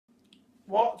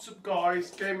What's up guys,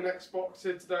 Gaming Xbox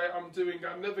here today. I'm doing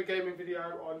another gaming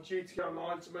video on GTA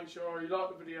Online, so make sure you like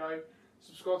the video,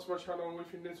 subscribe to my channel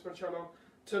if you're new to my channel,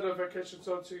 turn notifications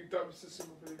on so you don't miss a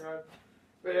single video.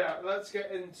 But yeah, let's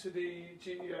get into the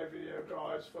GTA video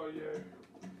guys for you.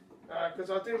 Because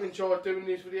I do enjoy doing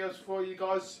these videos for you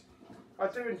guys. I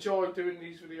do enjoy doing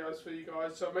these videos for you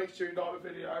guys, so make sure you like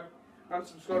the video and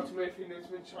subscribe to me if you're new to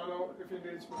my channel,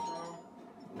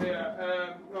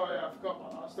 Yeah, oh yeah, I forgot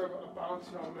about that. I still got a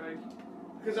bounty on me.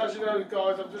 Because as you know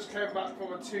guys, I've just came back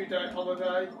from a 2-day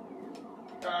holiday.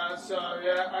 So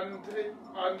yeah, and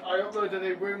I uploaded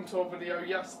a room tour video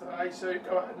yesterday, so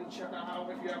go ahead and check that out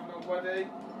if you haven't already.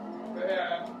 But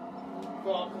yeah,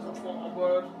 because I thought I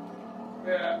would.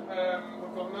 Yeah,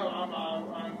 I've got no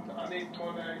ammo and I need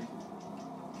money.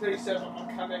 Please say my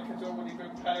mechanic has already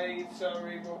been paid, so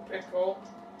he will pick up.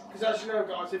 Because as you know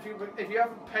guys, if you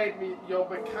haven't paid me your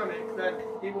mechanic, then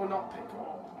he will not pick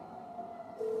up.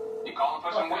 You calling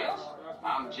for some wheels?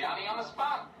 I'm Johnny on the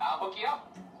spot. I'll hook you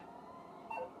up.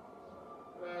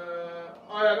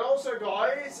 And also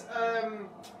guys,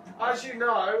 as you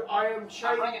know, I am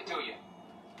I'll bring it to you.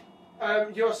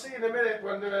 You'll see in a minute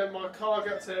when my car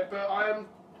gets here, but I am,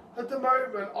 at the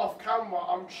moment, off camera,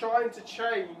 I'm trying to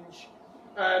change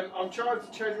all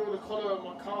the colour of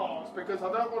my cars because I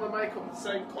don't want to make them the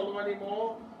same colour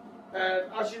anymore.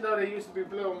 As you know, they used to be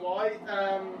blue and white.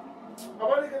 I'm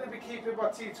only going to be keeping my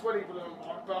T20 blue and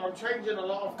white, but I'm changing a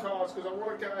lot of cars because I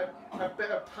want to get a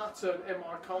bit of pattern in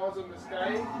my cars in this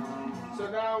game. So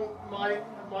now my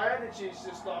energy is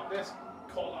just like this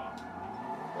colour.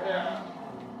 Yeah,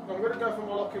 I'm going to go for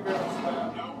my lucky wheels.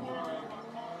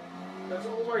 There's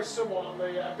always someone on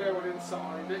the building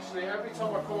side. Literally, every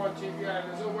time I come on GTA,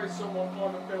 there's always someone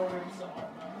on the building side.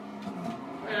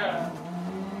 Yeah.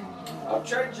 I'm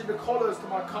changing the colours to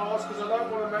my cars because I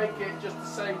don't want to make it just the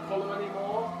same colour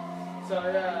anymore. So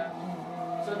yeah.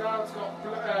 So now it's got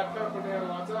purple neon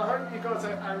lights. And I hope you guys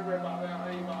aren't angry about that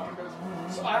either, because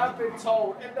I have been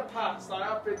told in the past, I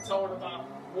have been told about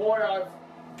why I've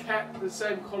kept the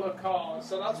same colour cars,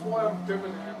 so that's why I'm doing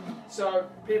it, so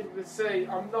people can see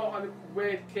I'm not a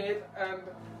weird kid and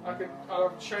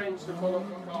I've changed the colour of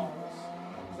my cars.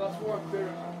 So that's why I'm doing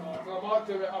it, guys.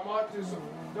 And I might do some,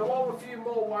 there are a few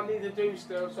more I need to do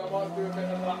still, so I might do a bit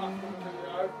of that after the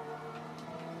video.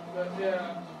 But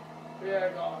yeah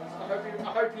guys, I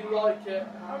hope you like it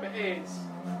how it is.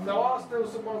 There are still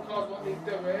some more cars what need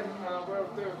doing, and I will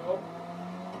do them.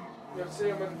 You'll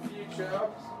see them in the future.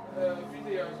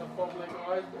 Videos are probably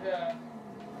guys, but yeah,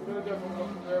 we're going to go for a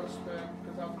real spin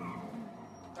because I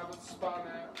haven't spun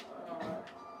it.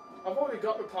 I've already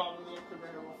got the car with the look of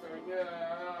wheel, I think, yeah I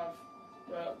have,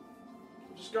 but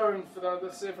I'm just going for that.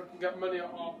 Let's see if I can get money on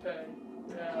RP,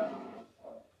 yeah,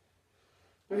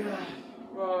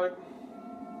 right,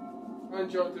 I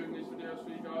enjoy doing these videos for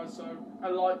you guys, so a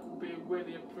like will be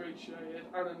really appreciated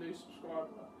and a new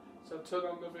subscriber, so turn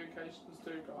on notifications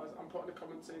too guys, and put in the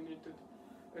comments saying you did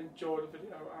enjoy the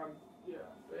video, and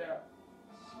yeah.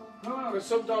 Because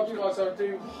sometimes guys I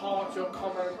do heart your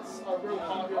comments, I will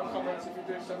heart your comments if you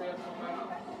do send me a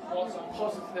comment. What's a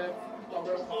positive, I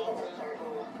will heart it.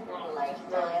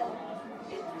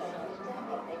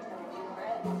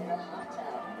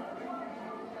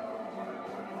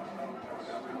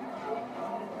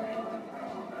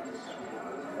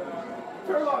 I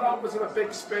feel like that wasn't a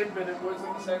big spin, but it was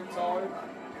at the same time.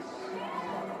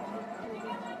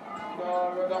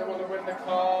 No, I don't want to win the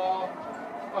car.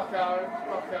 Okay. I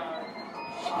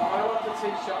want the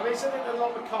t-shirt. I need something to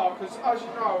lock the car because, as you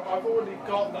know, I've already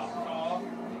got that car.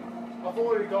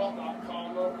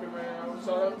 Look at me, so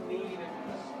I don't need it.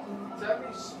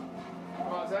 There's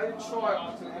only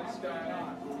tryouts in this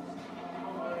game.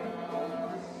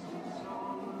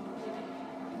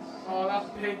 Oh, that's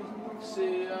pink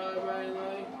CEO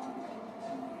mainly.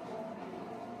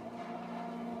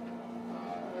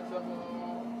 Let's have a look.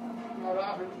 Oh,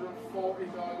 that 140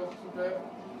 guy looks a bit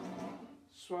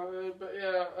sweaty, but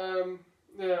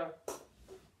yeah,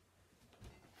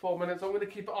 4 minutes. I'm going to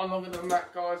keep it on longer than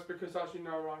that, guys, because as you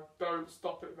know, I don't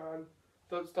stop it, man.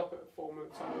 Don't stop it at 4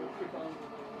 minutes. I'm going to keep on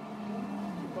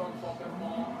for a bit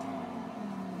more.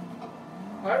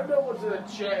 I hope no one's in a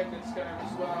jet in this game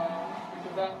as well,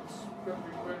 because that's going to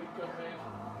be really good.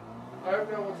 I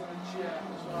hope no one's in a jet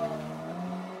as well.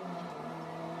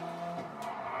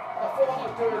 I thought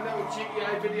I'd do a little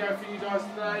GTA video for you guys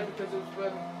today because it's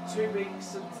been 2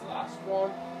 weeks since the last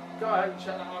one. Go ahead and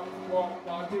check that out if you want,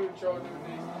 but I do enjoy doing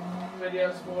these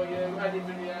videos for you. Any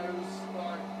videos,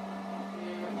 like,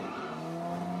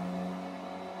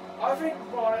 yeah. I think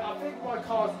my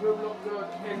cars will look good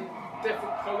in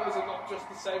different colours and not just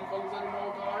the same colours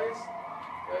anymore, guys.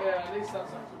 But yeah, at least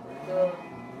that's actually pretty good.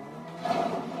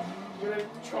 I'm going to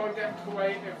try and get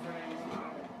creative for these.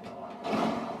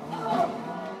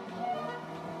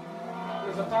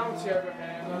 There's a bounty over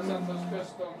here, Los Santos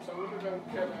Custom, so we're going to go and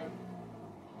kill him.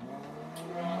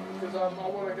 Right, because I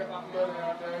want to get that money, I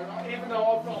do. Even though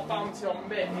I've got a bounty on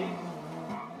me,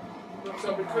 so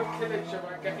we could kill each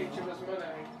other and get each other's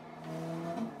money.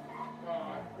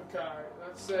 Right, okay,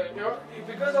 let's see. You know,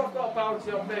 because I've got a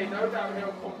bounty on me, no doubt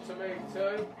he'll come to me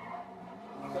too.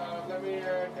 So let me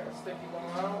get a sticky one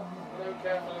out. I don't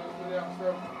care if I lose money, I'll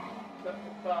still get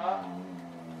it back.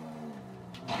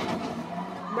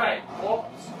 Mate, what?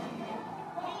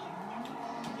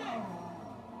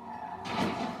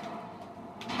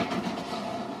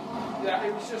 Yeah, he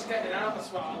was just getting out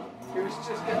as well. He was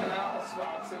just getting out as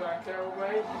well to kill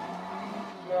me.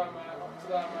 No man, up to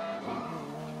that man.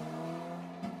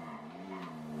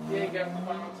 He ain't getting the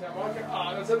bounty. I might get,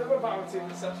 there's another bounty in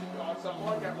the session, guys, so I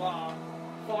might get that.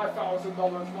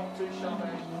 $5,000, not too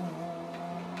shabby.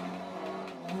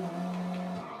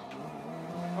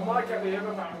 I might get the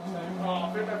other bounty.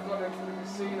 I think they've gone into the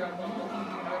casino.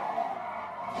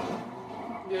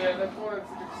 Yeah, they've gone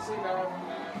into the casino, haven't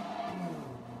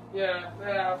they? Yeah,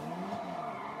 they have.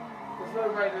 There's no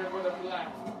way they would have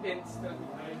left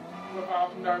instantly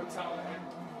without no talent.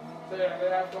 So yeah, they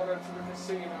have gone into the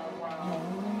casino. Wow.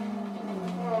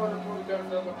 Well, I'll probably go for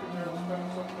the lucky draw and spend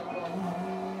something on.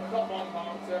 I've got one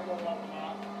bounty, I'm all up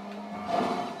that.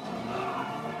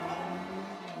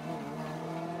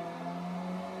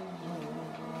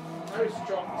 I used to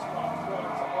drop this car quite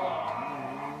a lot.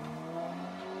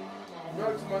 I'll go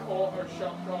to my auto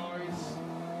shop, guys.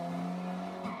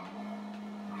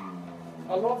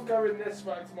 I love going this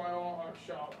way to my auto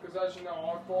shop because, as you know,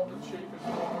 I bought the cheapest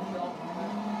auto shop,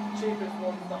 the cheapest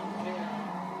one's down here.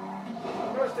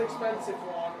 The most expensive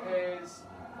one is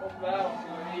up there,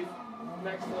 I believe,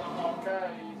 next to that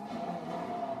arcade.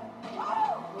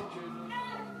 Oh, Jesus.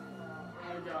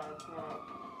 There we go. Right.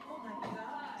 Oh my god.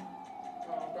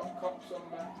 Oh, I've got cops on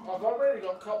me. I've already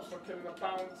got cops for killing a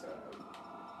bouncer.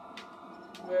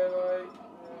 Really?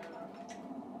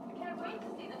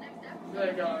 There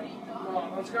you go.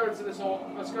 Right, let's go into this.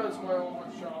 Let's go into my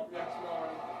auto shop. Yes,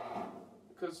 mine.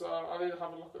 Because I need to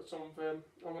have a look at something.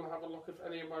 I want to have a look if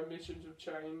any of my missions have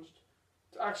changed.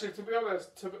 Actually, to be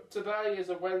honest, today is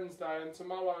a Wednesday and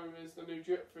tomorrow is the new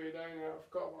drip feed. I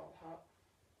forgot about that.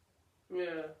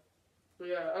 Yeah, but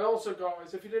yeah. And also,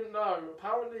 guys, if you didn't know,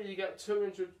 apparently you get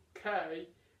 200k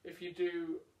if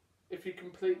you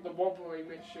complete the robbery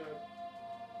mission.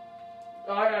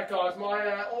 Oh yeah, guys,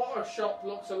 my auto shop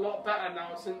looks a lot better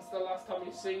now since the last time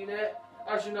you've seen it.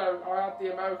 As you know, I had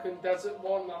the American Desert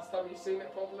one last time you've seen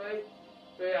it probably.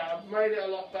 But yeah, I've made it a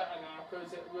lot better now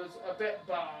because it was a bit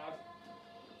bad.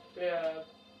 But yeah,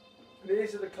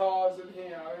 these are the cars in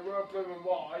here. They were blue and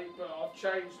white, but I've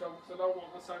changed them because I don't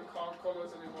want the same car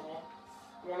colours anymore.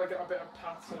 I want to get a bit of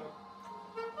pattern.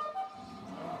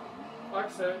 Like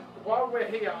I said, while we're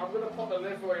here, I'm going to put the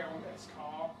livery on this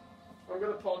car. I'm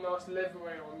going to put a nice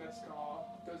livery on this car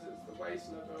because it's the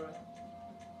waist livery.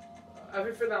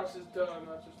 Everything else is done,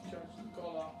 I just changed the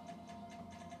colour.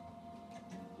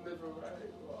 Livery,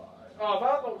 right. Oh,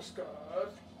 that looks good.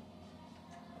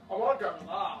 I might go with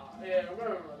that. Yeah, I'm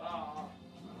going with that.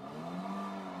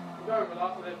 I'm going with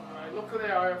that livery.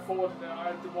 Luckily I afforded it, I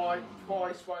had the right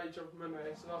price wage of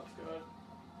money, so that's good.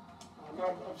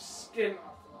 I'm skint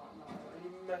after that now, are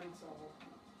you mental?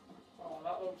 Oh,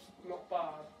 that looks not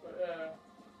bad, but yeah.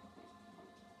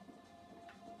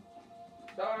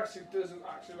 That actually doesn't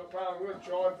actually look bad. I'm going to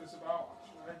drive this about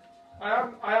actually.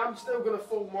 I am still going to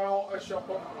fill my auto shop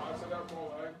up now, so don't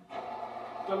worry.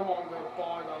 Don't know what I'm going to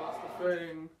buy though, that's the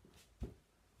thing.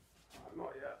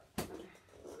 Not yet.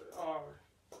 Oh.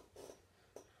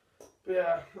 But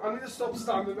yeah, I need to stop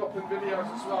standing up in videos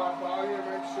as well, but I need to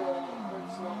make sure that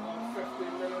it's not like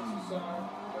 15 minutes or so.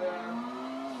 But yeah.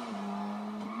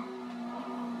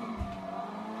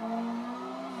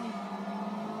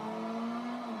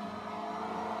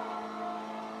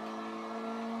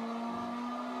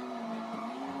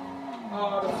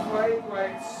 Oh, the frame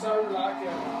rate's so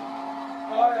lagging.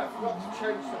 Oh yeah, I forgot to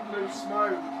change the blue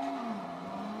smoke.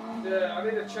 Yeah, I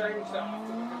need to change that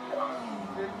after the video. I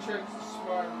need to change the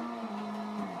smoke.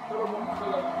 I don't know what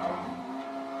colour now.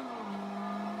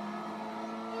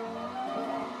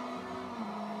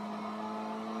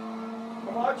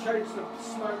 I might change the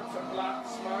smoke to black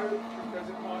smoke because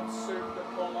it might suit the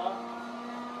colour.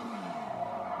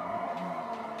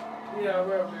 Yeah, I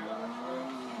will do that actually.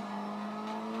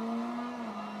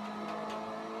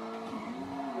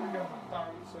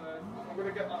 I'm going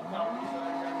to get that bounty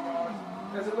again, guys.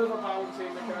 There's another bounty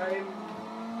in the game.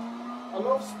 I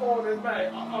love spawning,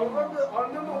 mate. I remember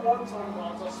one time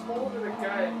I spawned in a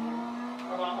game,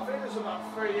 and I think it was about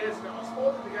 3 years ago. I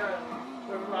spawned in a game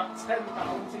with about 10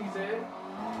 bounties in.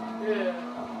 Yeah.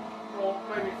 Or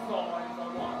maybe 5, I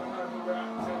might have been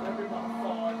overreacting. Maybe about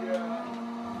 5, yeah.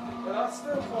 But that's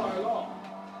still quite a lot.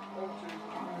 Oh, jeez.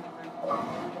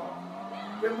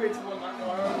 Didn't mean to want that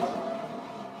guy over.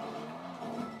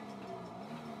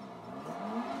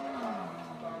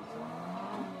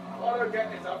 What I don't get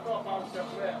is I've got a bounce up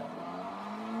there.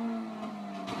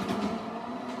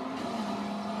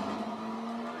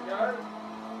 There we go.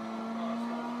 Nice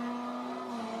one.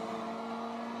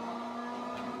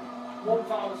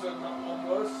 1,000 that one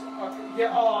was.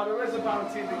 Yeah, oh, there is a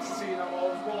bounty in the casino. I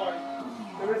was right.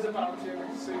 There is a bounty in the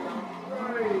casino.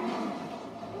 Right.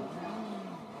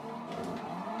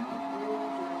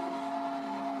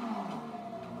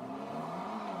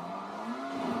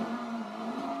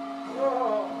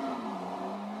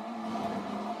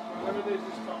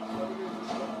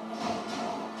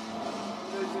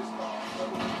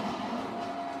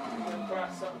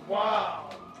 Wow!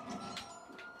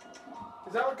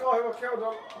 Is that the guy who I killed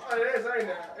on? Oh, it is, ain't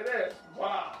it? It is.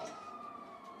 Wow.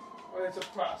 Well, it's a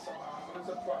presser, man. It's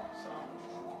a presser.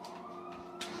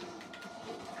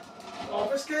 Oh,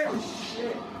 this game is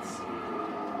shit.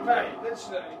 Mate,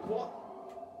 literally, what?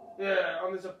 Yeah,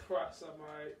 and there's a presser,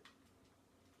 mate.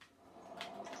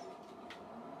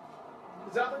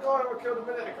 Is that the guy who I killed a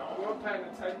minute ago? I wasn't paying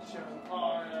attention.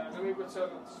 Oh, yeah. Let me return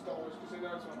that to storage because who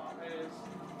knows what that is.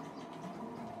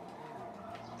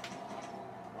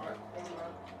 Right, on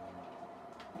there.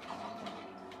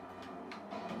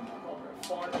 Got a bit of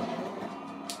fire.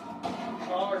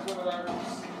 Oh, it's one of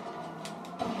those.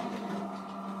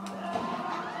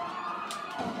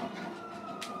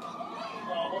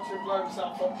 Oh, watch him blow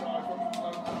himself up, guys. Watch him blow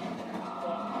himself up.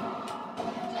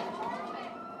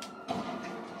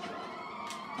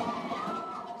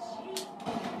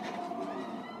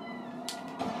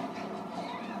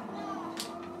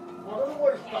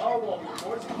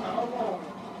 What is he now?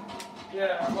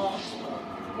 Yeah, Marksman.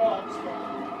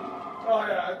 Oh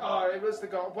yeah, oh, it was the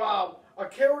guy. Wow, I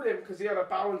killed him because he had a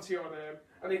bounty on him,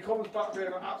 and he comes back being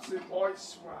an absolute white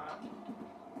swat.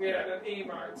 Yeah, and then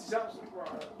emotes. He's absolutely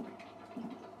right.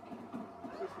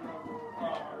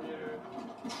 Oh yeah.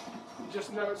 You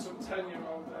just know it's some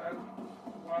 10-year-old then.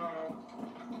 Wow.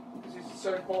 Because he's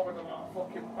so bothered about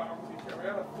fucking bounty. He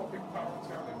had a fucking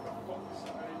bounty on him, for fuck's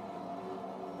sake.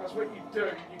 That's what you do.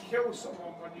 You kill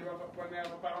someone when they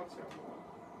have a bounty on them.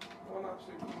 One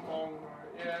absolute mong,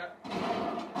 right? Yeah.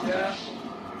 Yeah.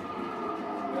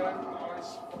 Yeah.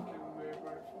 Nice fucking move,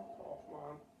 mate. Fuck off,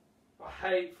 man. I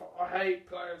hate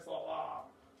players like that.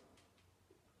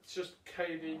 It's just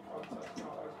KD content,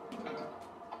 guys. Yeah.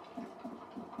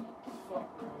 Fuck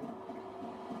me.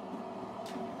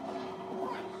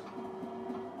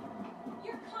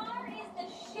 Your car is the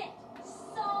shit.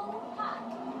 So hot.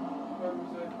 Where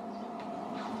was it?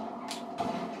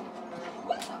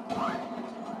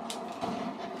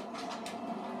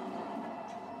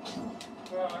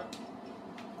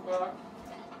 Right.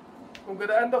 I'm going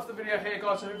to end off the video here,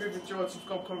 guys. I hope you've enjoyed.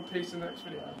 Subscribe, comment, peace in the next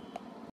video.